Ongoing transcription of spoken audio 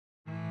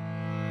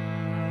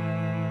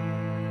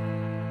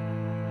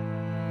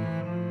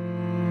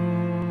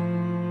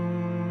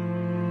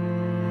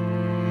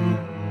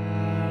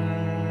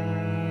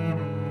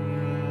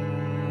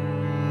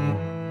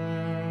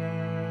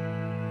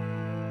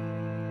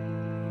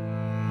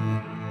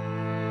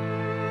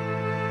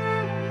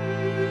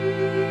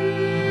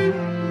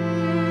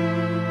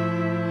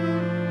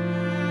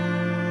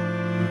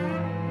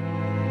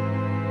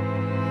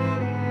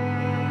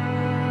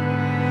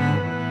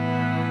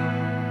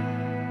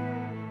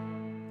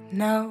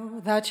Now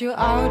that you're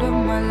out of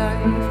my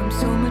life, I'm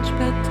so much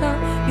better.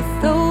 You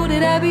thought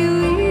that I'd be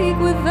weak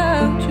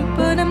without you,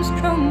 but I'm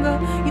stronger.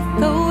 You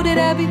thought that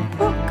I'd be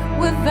broke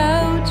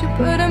without you,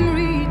 but I'm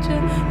richer.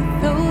 You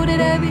thought that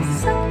I'd be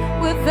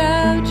sick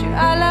without you,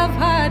 I love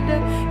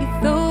harder. You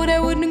thought I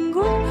wouldn't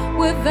go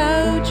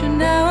without you,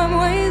 now I'm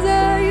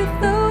wiser. You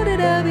thought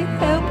that I'd be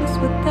helpless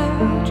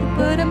without you,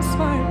 but I'm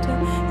smarter.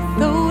 You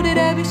thought that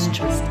I'd be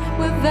stressed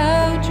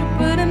without you,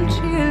 but I'm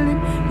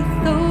chilling. You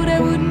thought I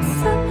wouldn't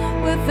sell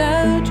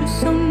without you,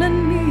 so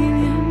none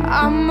million.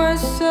 I'm a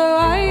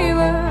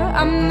survivor,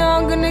 I'm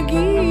not gonna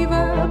give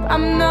up,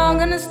 I'm not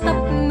gonna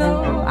stop,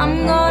 no,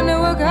 I'm gonna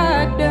work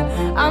harder.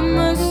 I'm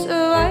a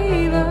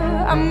survivor,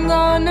 I'm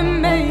gonna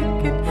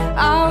make it,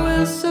 I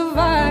will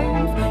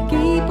survive,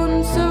 keep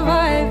on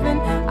surviving.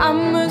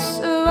 I'm a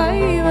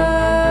survivor,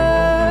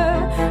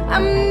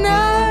 I'm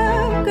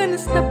not gonna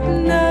stop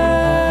now.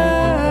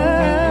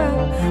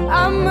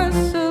 I'm a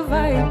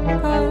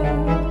survivor,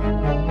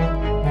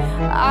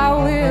 I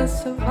will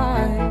survive.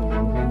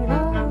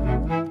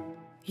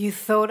 You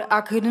thought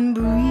I couldn't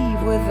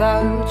breathe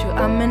without you,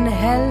 I'm in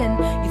hell. And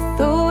you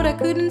thought I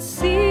couldn't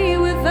see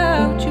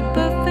without you,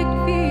 perfect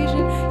vision.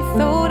 You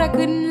thought I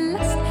couldn't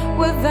last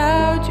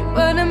without you,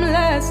 but I'm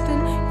lasting.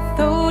 You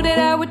thought that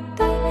I would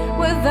die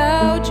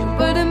without you,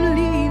 but I'm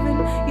leaving.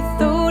 You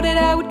thought that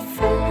I would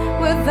fail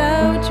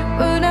without you,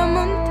 but I'm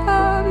on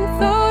top. You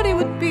thought it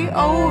would be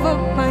over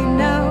by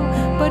now,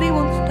 but it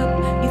won't stop.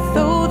 You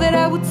thought that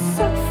I would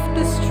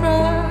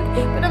self-destruct,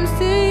 but I'm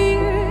still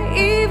here.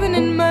 Even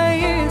in my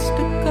years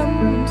to come,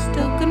 I'm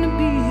still gonna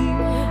be here.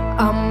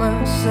 I'm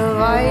a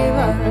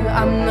survivor,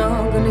 I'm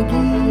not gonna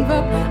give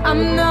up,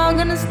 I'm not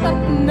gonna stop,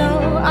 no,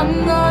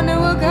 I'm gonna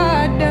work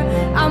harder.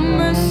 I'm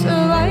a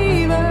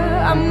survivor,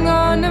 I'm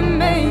gonna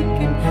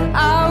make it,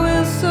 I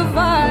will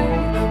survive,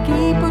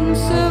 keep on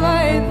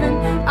surviving.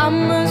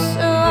 I'm a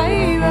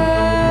survivor,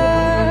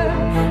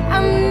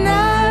 I'm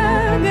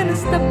not gonna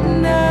stop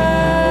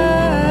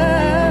now.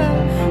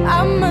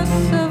 I'm a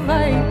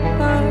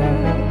survivor,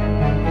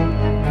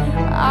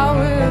 I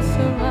will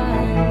survive.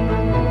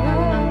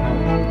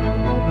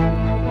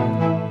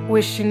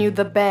 Wishing you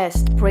the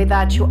best, pray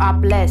that you are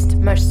blessed.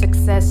 Much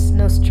success,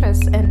 no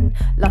stress, and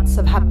lots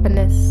of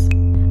happiness.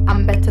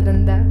 I'm better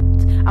than that.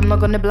 I'm not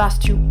gonna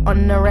blast you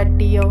on the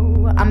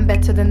radio. I'm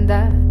better than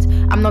that.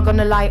 I'm not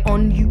gonna lie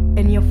on you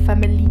and your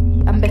family.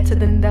 I'm better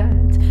than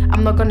that.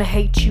 I'm not gonna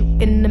hate you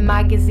in the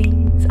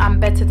magazines. I'm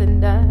better than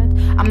that.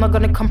 I'm not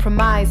gonna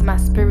compromise my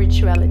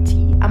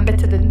spirituality. I'm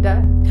better than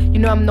that. You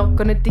know I'm not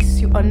gonna diss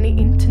you on the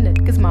internet,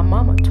 cause my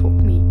mama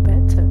taught me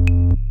better,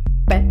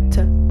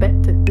 better,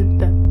 better than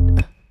that.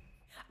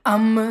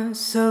 I'm a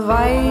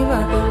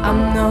survivor,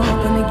 I'm not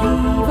gonna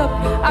give up,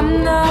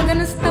 I'm not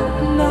gonna stop,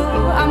 no,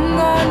 I'm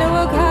gonna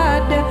work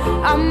harder.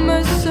 I'm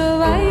a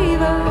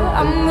survivor,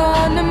 I'm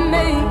gonna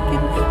make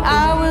it,